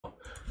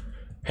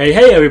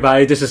Hey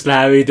everybody, this is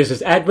Larry. This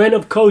is Advent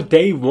of Code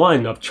Day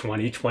 1 of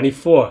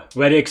 2024.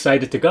 Very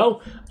excited to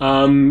go.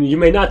 You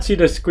may not see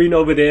the screen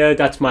over there.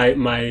 That's my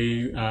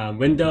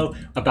window.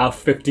 About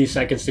 50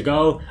 seconds to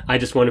go. I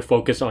just want to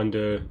focus on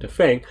the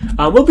thing.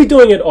 We'll be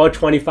doing it all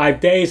 25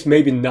 days,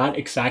 maybe not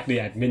exactly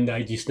at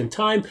midnight Eastern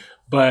time,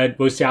 but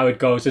we'll see how it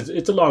goes.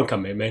 It's a long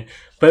commitment.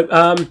 But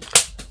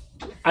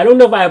I don't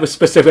know if I have a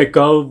specific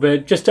goal,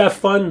 but just to have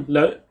fun,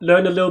 learn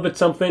a little bit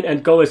something,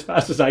 and go as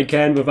fast as I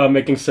can without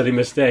making silly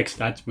mistakes.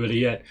 That's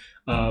really it.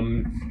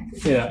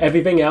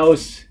 Everything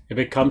else, if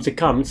it comes, it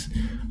comes.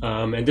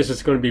 And this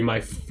is going to be my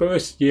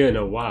first year in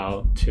a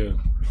while to,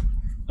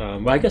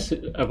 I guess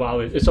a while,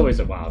 it's always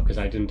a while because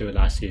I didn't do it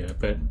last year.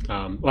 But,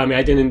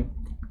 I didn't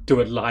do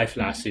it live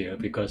last year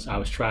because I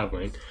was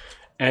traveling.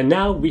 And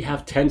now we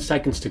have 10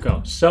 seconds to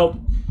go. So,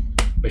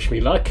 wish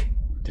me luck.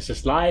 This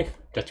is live.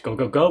 Let's go,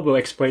 go, go. We'll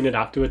explain it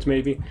afterwards,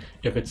 maybe,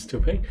 if it's too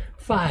big.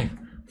 5,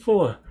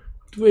 4,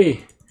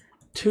 3,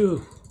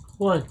 2,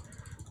 1,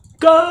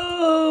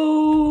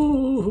 go!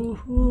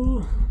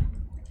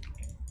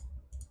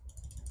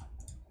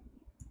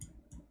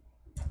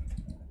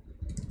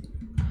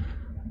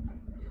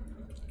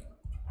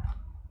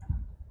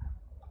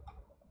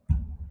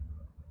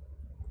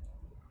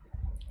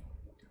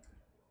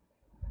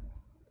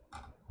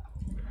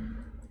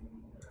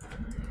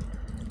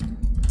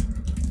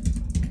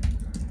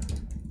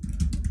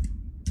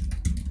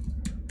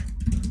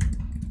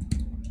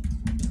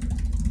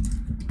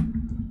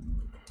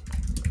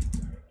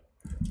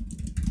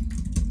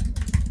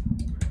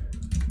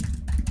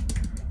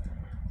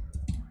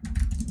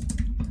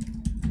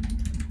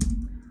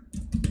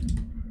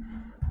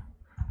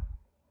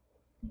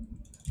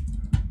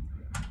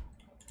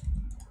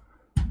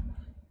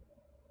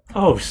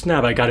 Oh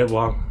snap, I got it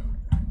wrong.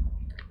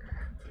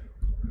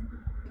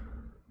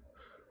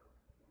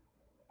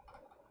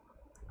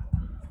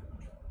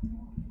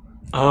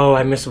 Oh,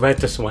 I misread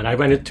this one. I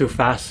went it too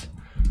fast.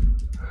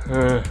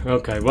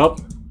 Okay, well,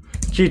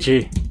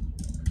 GG.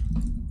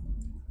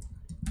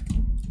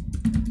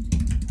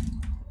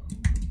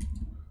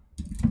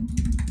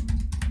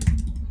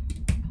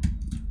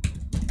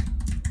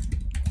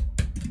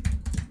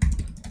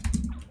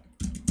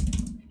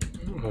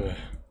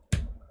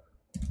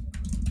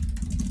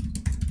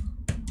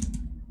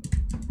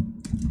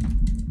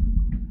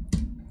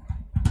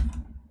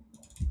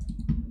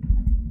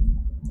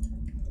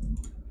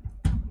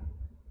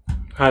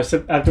 I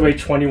have to wait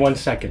 21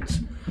 seconds.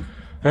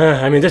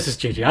 This is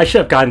GG. I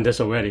should have gotten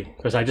this already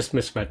because I just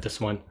misread this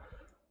one.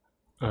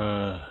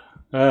 You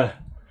gonna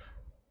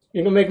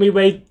make me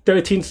wait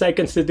 13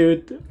 seconds to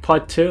do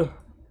part 2?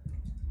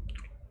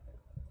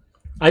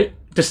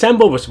 The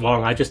symbol was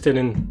wrong. I just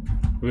didn't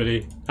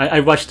really. I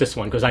rushed this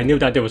one because I knew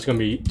that it was gonna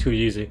be too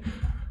easy.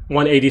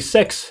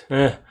 186.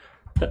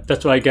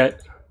 That's what I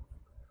get.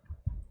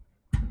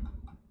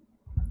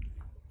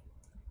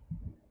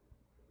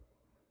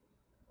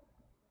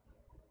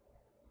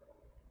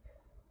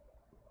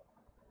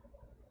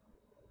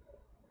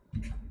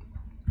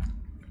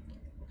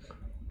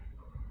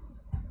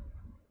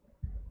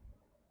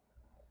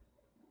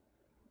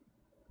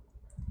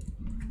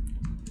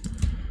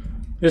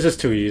 This is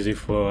too easy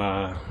for,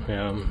 I'm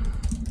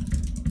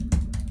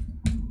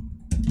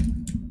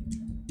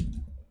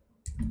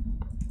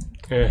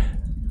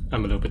a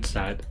little bit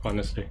sad,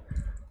 honestly.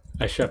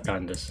 I should have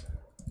done this.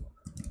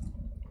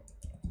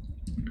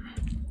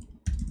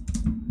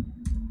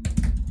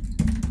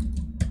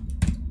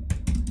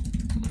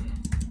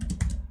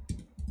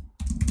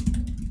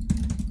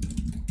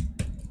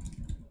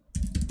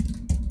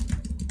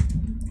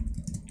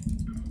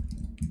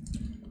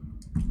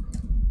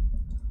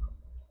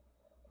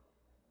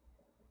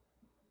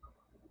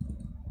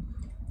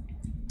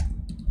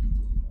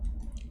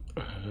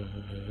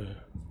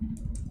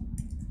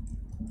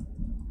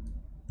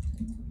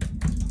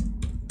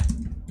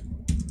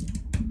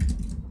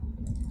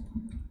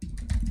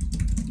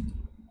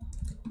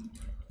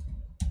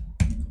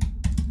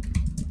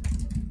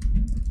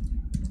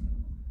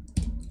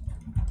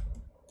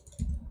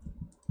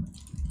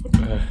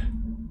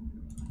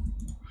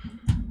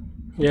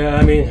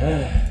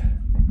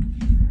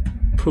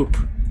 Poop.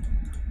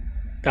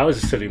 That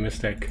was a silly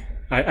mistake.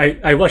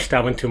 I rushed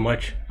that one too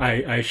much.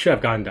 I should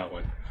have gotten that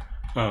one.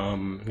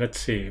 Let's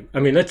see.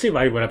 Let's see if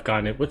I would have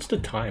gotten it. What's the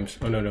times?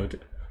 Oh, no.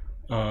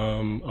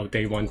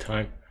 Day 1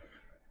 time.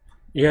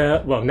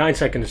 Yeah, well, 9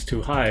 seconds is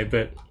too high,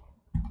 but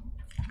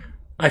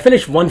I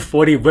finished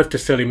 140 with the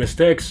silly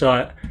mistake,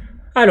 so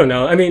I don't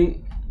know.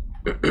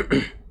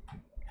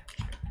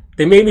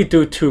 They made me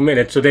do 2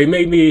 minutes, so they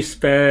made me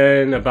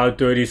spend about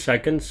 30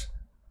 seconds.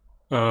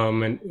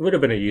 And it would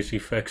have been an easy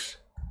fix.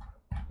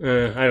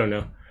 I don't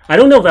know. I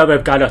don't know if I would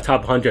have got a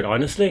top 100,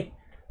 honestly,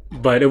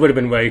 but it would have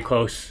been very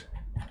close.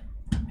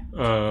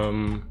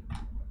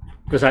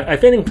 Because I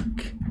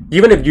think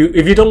even if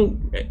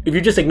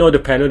you just ignore the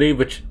penalty,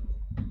 which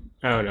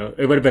I don't know,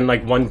 it would have been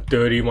like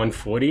 130,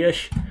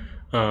 140-ish.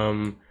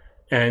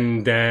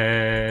 And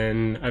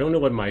then I don't know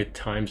what my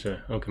times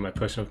are. Okay, my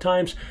personal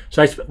times.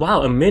 So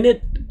wow, a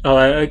minute. Oh,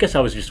 I guess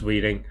I was just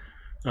reading.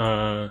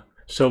 So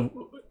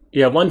So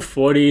yeah,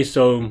 140.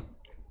 So,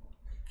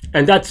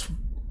 and that's,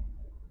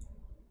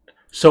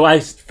 so I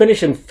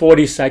finished in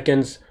 40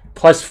 seconds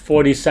plus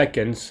 40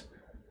 seconds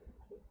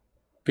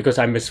because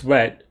I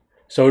misread.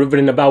 So it would have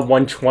been about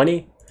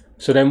 120.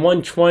 So then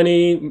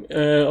 120,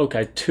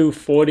 okay,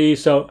 240.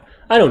 So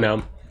I don't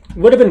know.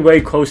 Would have been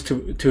very close to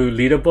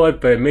leaderboard,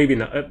 but maybe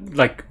not,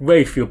 like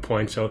very few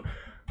points. So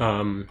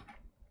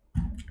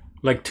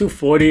like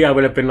 240, I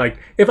would have been like,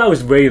 if I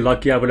was very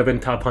lucky, I would have been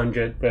top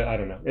 100, but I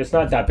don't know. It's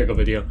not that big of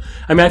a deal.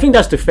 I mean, I think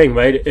that's the thing,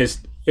 right? Is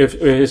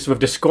with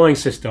the scoring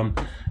system,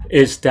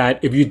 is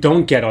that if you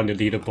don't get on the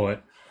leaderboard,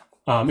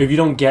 if you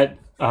don't get,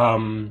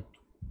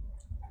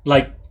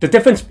 like the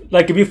difference,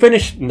 like if you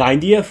finish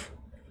 90th,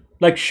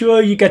 like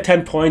sure you get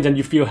 10 points and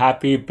you feel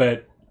happy,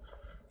 but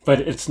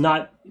it's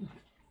not,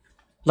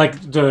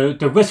 like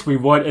the risk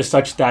reward is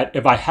such that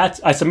if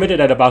I submitted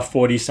at about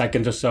 40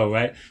 seconds or so,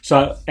 right?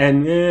 So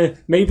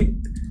maybe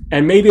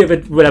if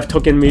it would have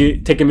taken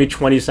me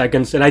 20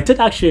 seconds, and I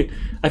did actually,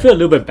 I feel a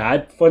little bit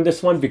bad for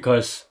this one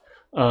because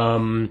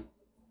I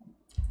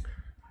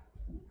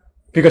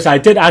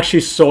did actually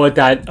saw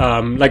that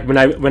like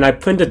when I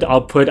printed the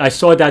output, I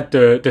saw that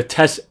the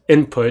test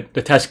input,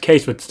 the test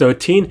case was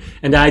 13,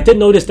 and then I did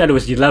notice that it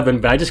was 11,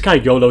 but I just kind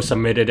of YOLO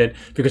submitted it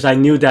because I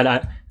knew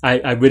that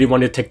I really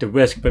wanted to take the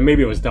risk, but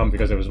maybe it was dumb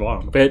because it was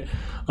wrong. But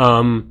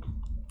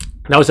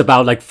that was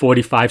about like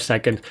 45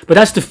 seconds. But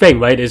that's the thing,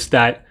 right? Is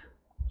that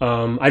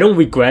I don't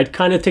regret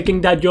kind of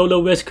taking that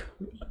YOLO risk.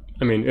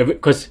 I mean,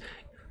 because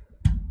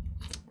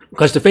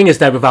the thing is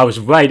that if I was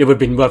right, it would have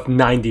been worth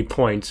 90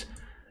 points.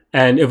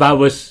 And if I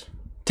was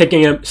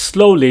taking it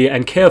slowly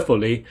and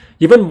carefully,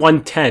 even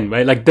 110,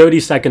 right, like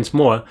 30 seconds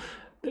more,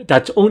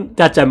 that's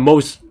at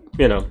most,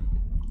 you know,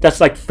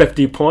 that's like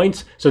 50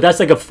 points. So that's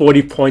like a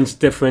 40 points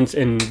difference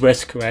in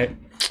risk, right?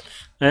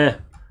 I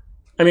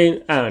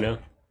mean, I don't know,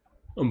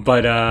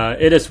 but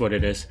it is what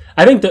it is.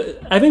 I think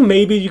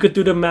maybe you could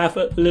do the math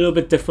a little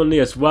bit differently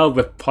as well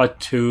with part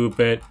 2,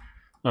 but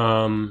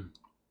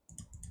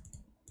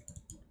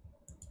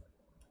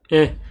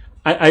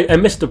I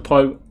missed the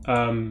part.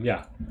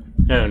 Yeah,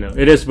 I don't know.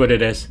 It is what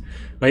it is.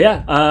 But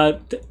yeah,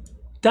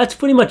 that's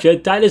pretty much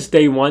it. That is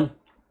day 1.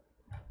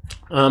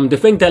 The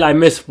thing that I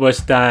missed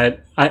was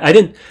that I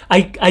did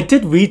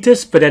read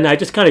this, but then I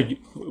just kind of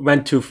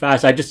went too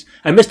fast. I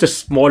missed the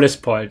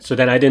smallest part, so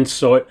then I didn't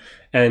sort,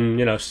 and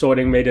you know,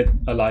 sorting made it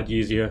a lot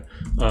easier.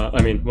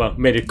 I mean, well,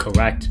 made it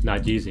correct,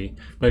 not easy.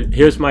 But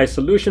here's my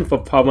solution for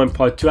part 1,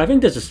 part 2. I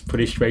think this is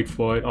pretty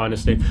straightforward,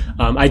 honestly.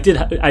 I do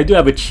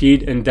have a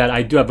cheat in that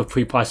I do have a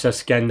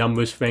pre-processed scan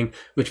numbers thing,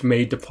 which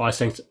made the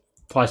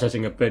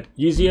processing a bit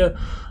easier.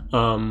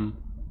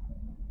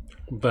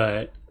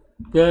 But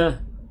yeah,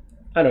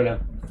 I don't know.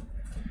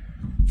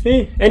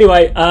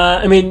 Anyway,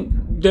 I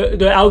mean,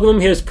 the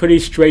algorithm here is pretty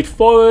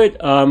straightforward.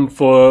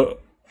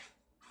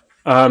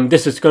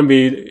 This is going to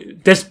be,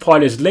 this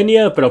part is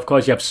linear, but of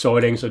course you have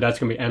sorting, so that's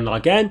going to be n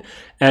log n,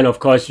 and of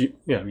course you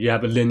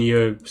have a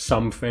linear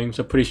sum thing,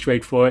 so pretty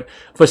straightforward.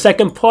 For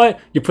second part,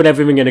 you put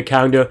everything in a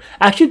counter.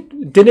 Actually,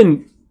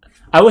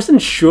 I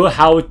wasn't sure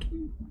how,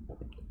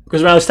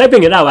 because when I was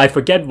typing it out, I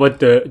forget what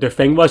the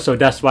thing was, so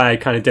that's why I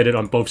kind of did it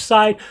on both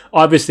sides.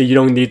 Obviously, you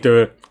don't need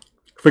to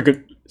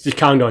figure the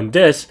count on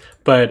this,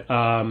 but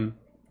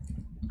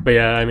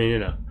yeah, I mean, you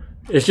know,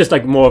 it's just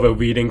like more of a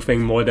reading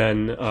thing more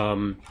than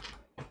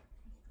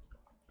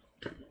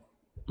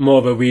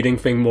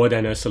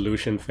a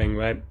solution thing,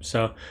 right?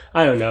 So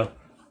I don't know.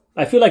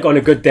 I feel like on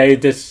a good day,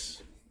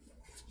 this,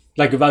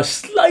 like if I was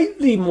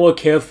slightly more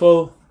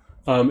careful,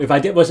 if I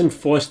wasn't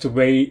forced to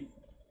wait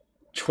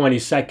 20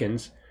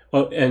 seconds,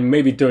 and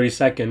maybe 30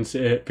 seconds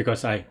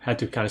because I had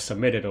to kind of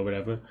submit it or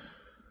whatever,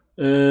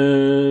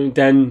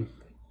 then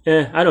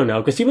I don't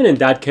know. Because even in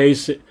that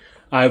case,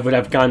 I would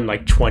have gotten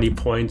like 20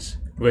 points,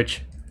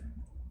 which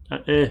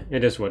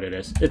it is what it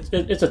is.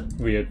 It's a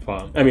weird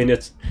problem. I mean,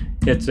 it's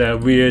a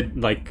weird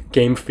like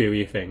game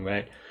theory thing,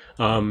 right?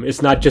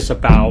 It's not just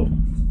about,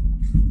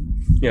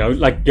 you know,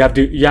 like you have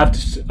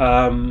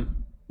to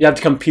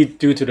compete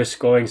due to the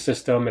scoring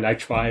system, and I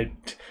tried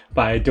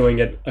by doing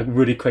it a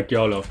really quick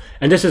YOLO.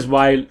 And this is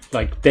why,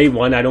 like day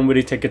 1, I don't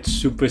really take it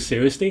super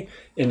seriously,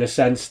 in the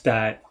sense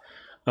that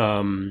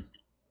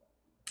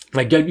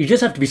like you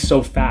just have to be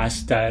so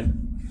fast that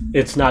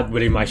it's not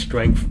really my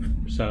strength.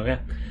 So yeah.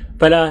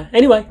 But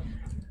anyway,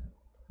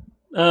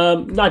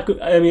 not good.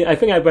 I mean, I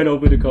think I went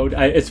over the code.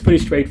 It's pretty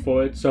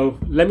straightforward. So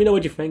let me know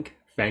what you think.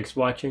 Thanks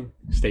for watching.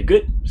 Stay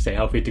good. Stay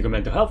healthy to good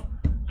mental health.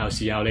 I'll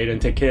see y'all later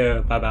and take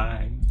care. Bye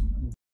bye.